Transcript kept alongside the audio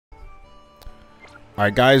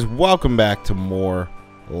Alright guys, welcome back to more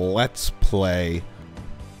Let's Play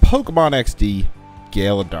Pokemon XD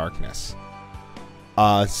Gale of Darkness.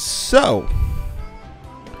 So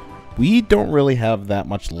we don't really have that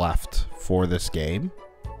much left for this game.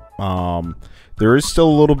 There is still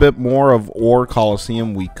a little bit more of Ore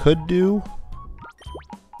Coliseum we could do.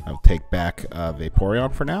 I'll take back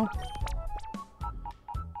Vaporeon for now.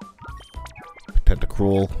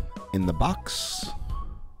 Tentacruel in the box.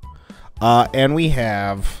 And we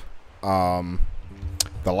have the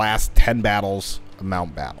last 10 battles of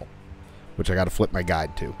Mount Battle, which I got to flip my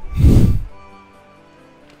guide to.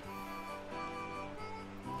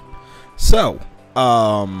 So,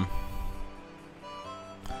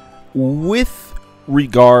 with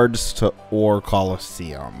regards to Ore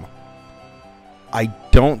Coliseum, I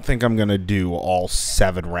don't think I'm going to do all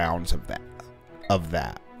 7 rounds of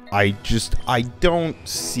that. I don't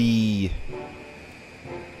see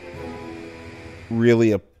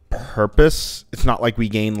really a purpose. It's not like we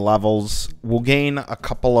gain levels. We'll gain a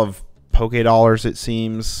couple of Poke Dollars, it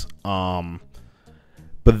seems. But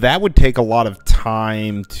that would take a lot of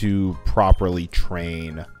time to properly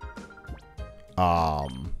train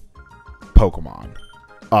Pokemon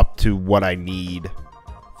up to what I need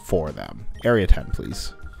for them. Area 10,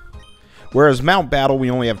 please. Whereas Mount Battle,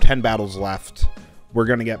 we only have 10 battles left. We're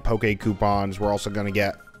going to get Poke Coupons. We're also going to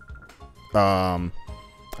get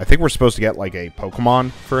I think we're supposed to get, like, a Pokemon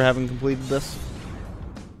for having completed this.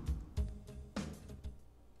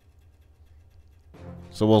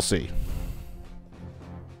 So we'll see.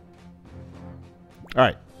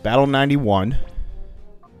 Alright, Battle 91.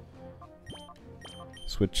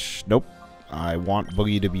 Switch, nope. I want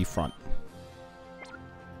Boogie to be front.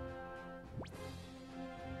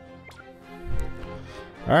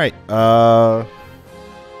 Alright, God,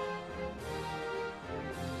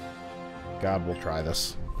 we'll try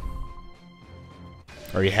this.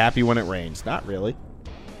 Are you happy when it rains? Not really.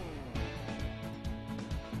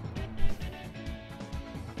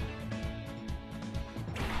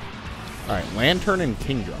 Alright, Lantern and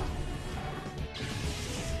Kingdra.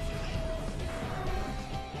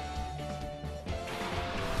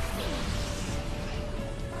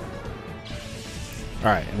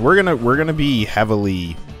 Alright, and we're gonna be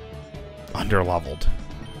heavily underleveled.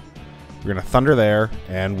 We're gonna Thunder there,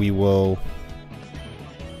 and we will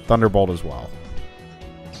Thunderbolt as well.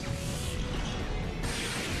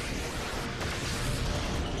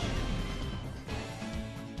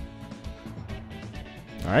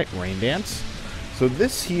 Alright, Rain Dance. So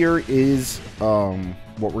this here is,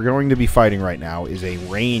 what we're going to be fighting right now is a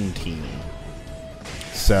Rain team.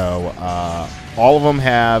 So, all of them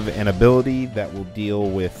have an ability that will deal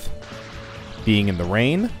with being in the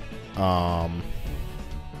rain.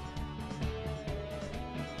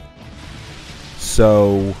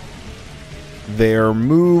 So, their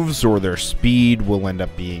moves or their speed will end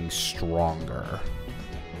up being stronger.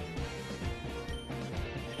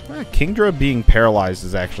 Kingdra being paralyzed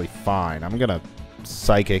is actually fine. I'm gonna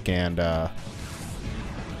Psychic and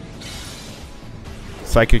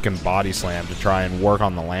Body Slam to try and work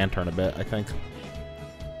on the Lantern a bit, I think.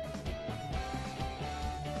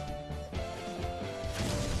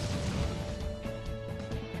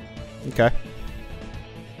 Okay.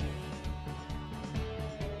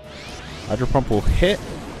 Hydro Pump will hit.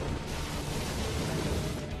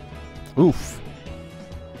 Oof.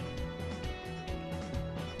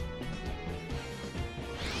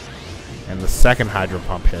 And the second Hydro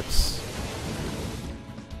Pump hits.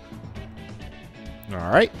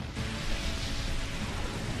 Alright.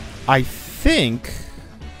 I think...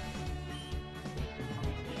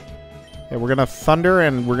 yeah, we're going to Thunder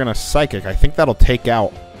and we're going to Psychic. I think that'll take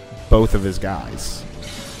out both of his guys.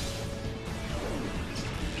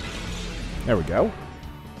 There we go.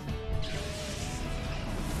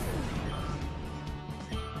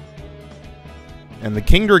 And the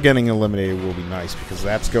Kingdra getting eliminated will be nice, because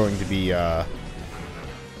that's going to be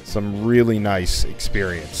some really nice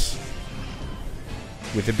experience.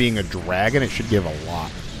 With it being a dragon, it should give a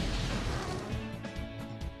lot.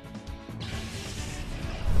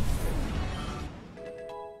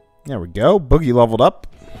 There we go. Boogie leveled up.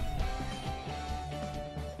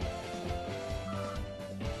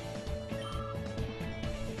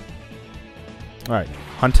 Alright,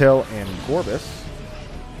 Huntail and Gorbis.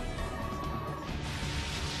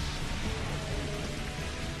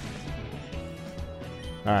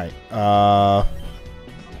 Alright,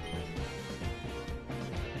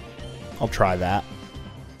 I'll try that.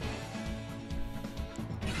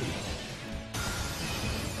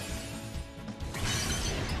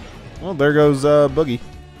 Well, there goes Boogie.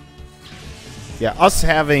 Yeah, us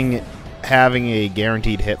having having a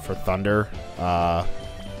guaranteed hit for Thunder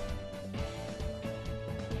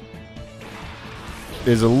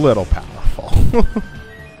is a little powerful.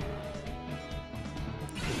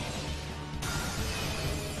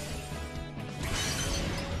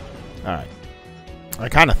 Alright. I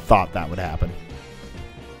kind of thought that would happen.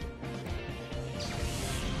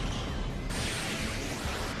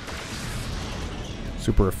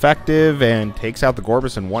 Super effective and takes out the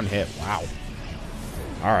Gorbis in one hit. Wow.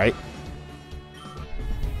 Alright.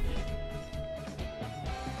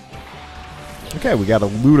 Okay, we got a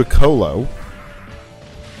Ludicolo.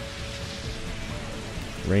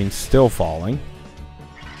 Rain's still falling.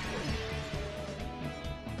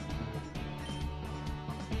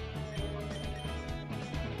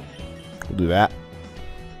 We'll do that.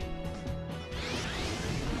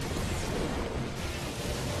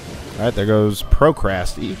 Alright, there goes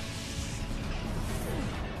Procrasty.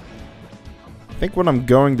 I think what I'm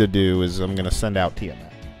going to do is I'm going to send out Tiamat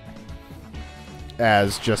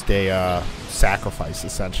as just a sacrifice,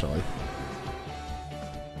 essentially.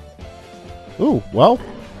 Ooh, well,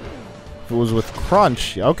 if it was with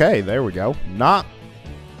Crunch, okay, there we go. Not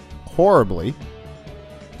horribly.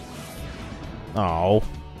 Oh.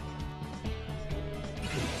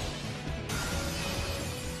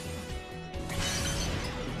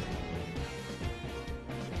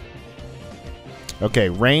 Okay,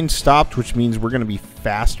 rain stopped, which means we're going to be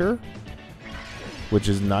faster, which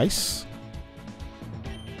is nice.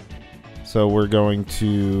 So we're going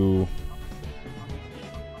to...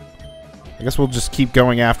 I guess we'll just keep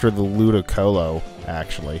going after the Ludicolo,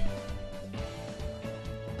 actually.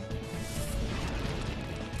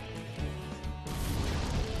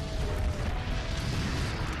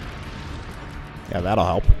 Yeah, that'll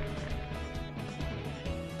help.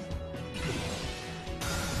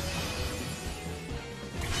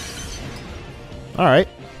 Alright.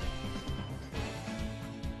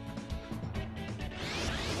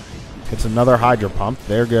 It's another Hydro Pump.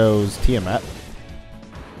 There goes Tiamat.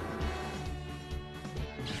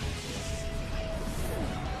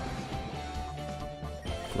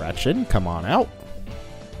 Gretchen, come on out.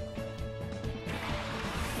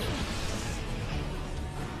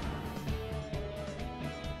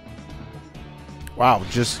 Wow,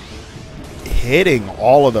 just hitting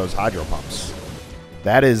all of those Hydro Pumps.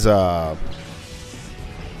 That is,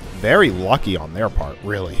 very lucky on their part,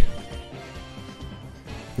 really.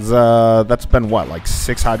 That's been, what, like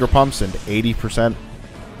 6 Hydro Pumps and 80%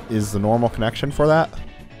 is the normal connection for that?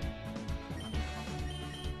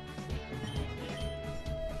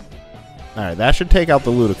 Alright, that should take out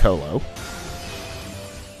the Ludicolo.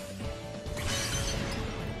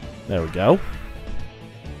 There we go.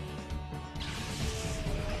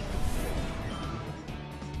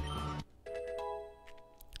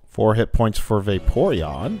 Four hit points for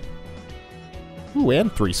Vaporeon. Ooh,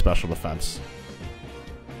 and 3 special defense.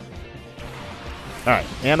 Alright,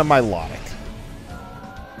 and a Milotic.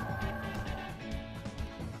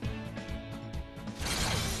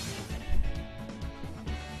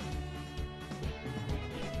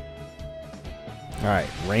 Alright,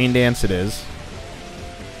 Rain Dance it is.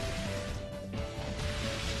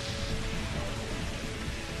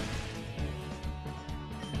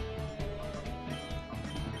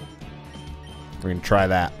 We're going to try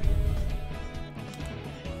that.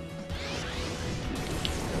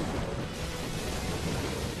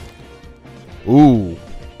 Ooh,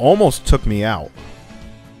 almost took me out.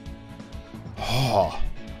 Oh,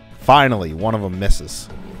 finally, one of them misses.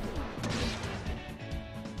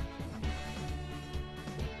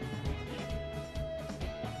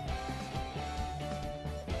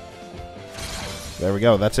 There we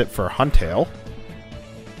go. That's it for Huntail.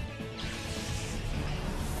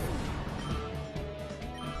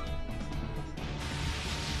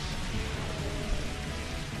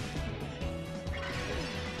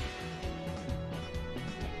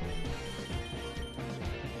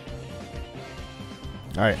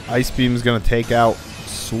 Alright, Ice Beam's going to take out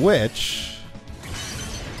Switch.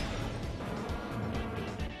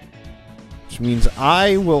 Which means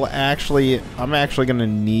I'm actually going to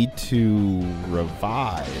need to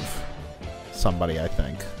revive somebody, I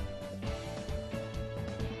think.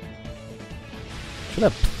 Should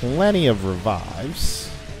have plenty of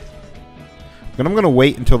revives. But I'm going to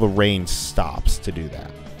wait until the rain stops to do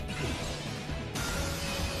that.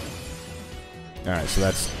 Alright, so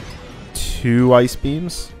that's 2 Ice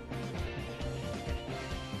Beams.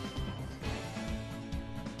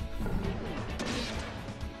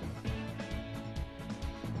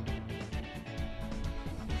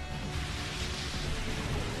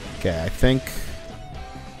 Okay, I think...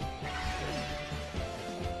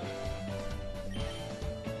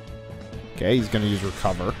 Okay, he's going to use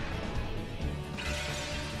Recover.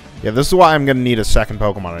 Yeah, this is why I'm going to need a second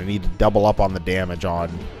Pokemon. I need to double up on the damage on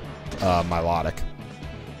Milotic.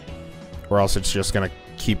 Or else it's just going to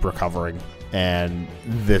keep recovering. And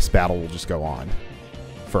this battle will just go on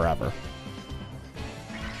forever.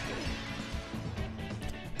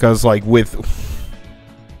 Because, like, with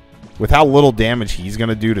how little damage he's going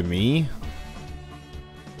to do to me,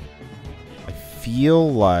 I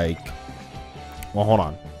feel like... Well, hold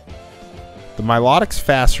on. The Milotic's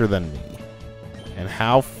faster than me. And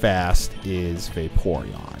how fast is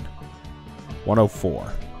Vaporeon? 104.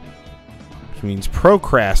 Which means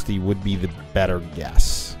Procrasty would be the better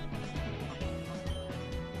guess.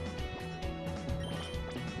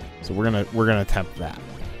 So we're gonna attempt that.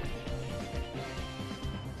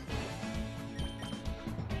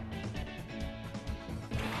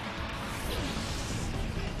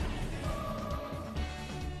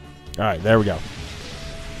 Alright, there we go.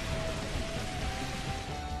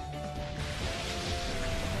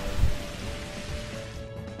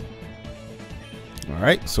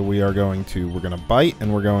 Alright, so we're going to bite,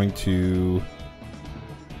 and we're going to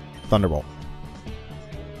Thunderbolt.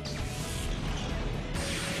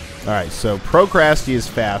 Alright, so Procrasty is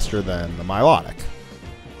faster than the Milotic.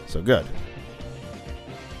 So good.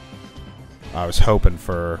 I was hoping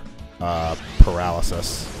for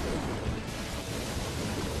Paralysis.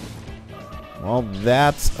 Well,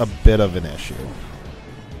 that's a bit of an issue.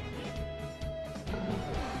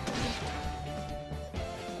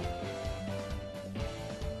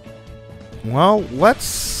 Well,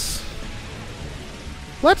 let's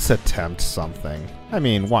attempt something. I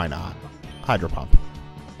mean, why not? Hydro Pump.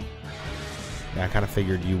 Yeah, I kind of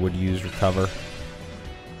figured you would use Recover.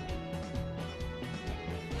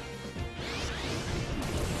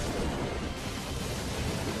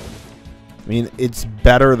 I mean, it's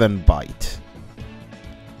better than Bite.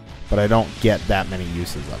 But I don't get that many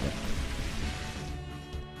uses of it.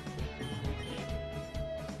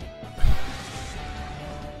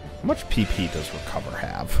 How much PP does Recover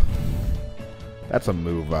have? That's a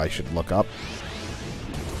move I should look up.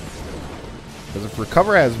 Because if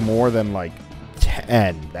Recover has more than, like,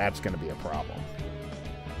 10, that's going to be a problem.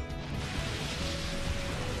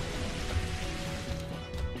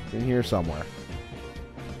 It's in here somewhere.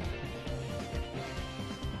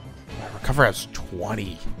 Recover has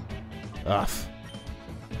 20. Ugh.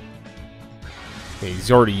 Okay,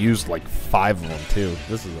 he's already used, like, 5 of them, too.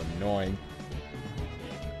 This is annoying.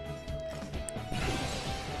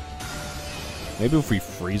 Maybe if we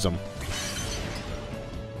freeze them.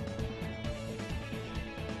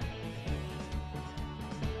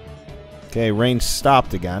 Okay, rain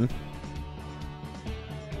stopped again.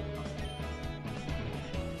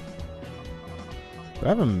 Do I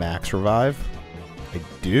have a max revive? I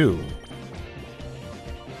do.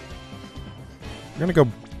 I'm gonna go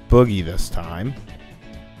Boogie this time.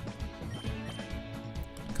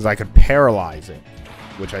 Because I could paralyze it.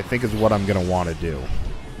 Which I think is what I'm gonna want to do.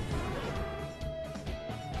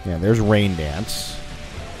 Yeah, there's Rain Dance.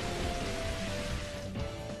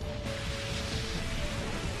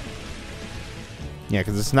 Yeah,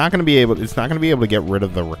 because it's not going to be able to get rid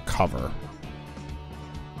of the Recover.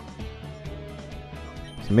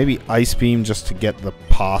 So maybe Ice Beam just to get the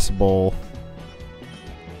possible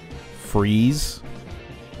freeze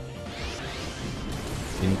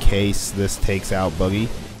in case this takes out Boogie.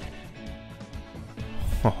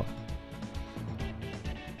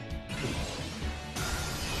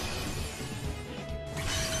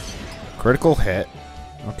 Critical hit.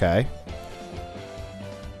 Okay.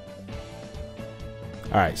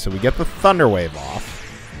 Alright, so we get the Thunder Wave off.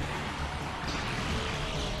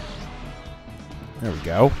 There we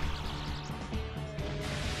go.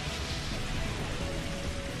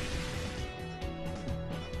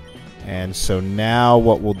 And so now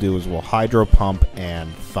what we'll do is we'll Hydro Pump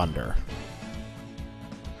and Thunder.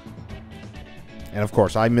 And of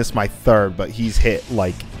course, I missed my third, but he's hit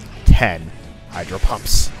like 10 Hydro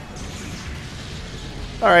Pumps.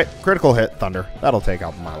 Alright, critical hit, Thunder. That'll take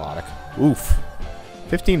out the Milotic. Oof.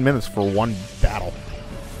 15 minutes for one battle.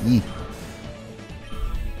 Eek.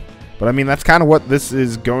 But I mean, that's kind of what this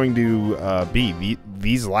is going to be.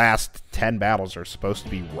 These last 10 battles are supposed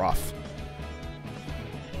to be rough.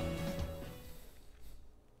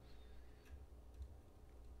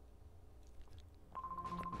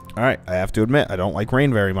 Alright, I have to admit, I don't like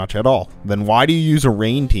rain very much at all. Then why do you use a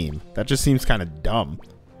rain team? That just seems kind of dumb.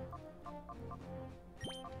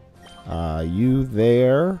 You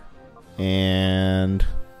there. And...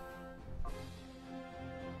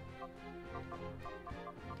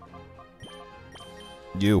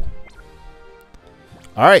 you.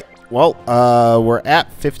 Alright, well, we're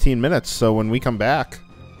at 15 minutes, so when we come back,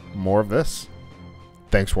 more of this.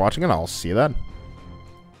 Thanks for watching, and I'll see you then.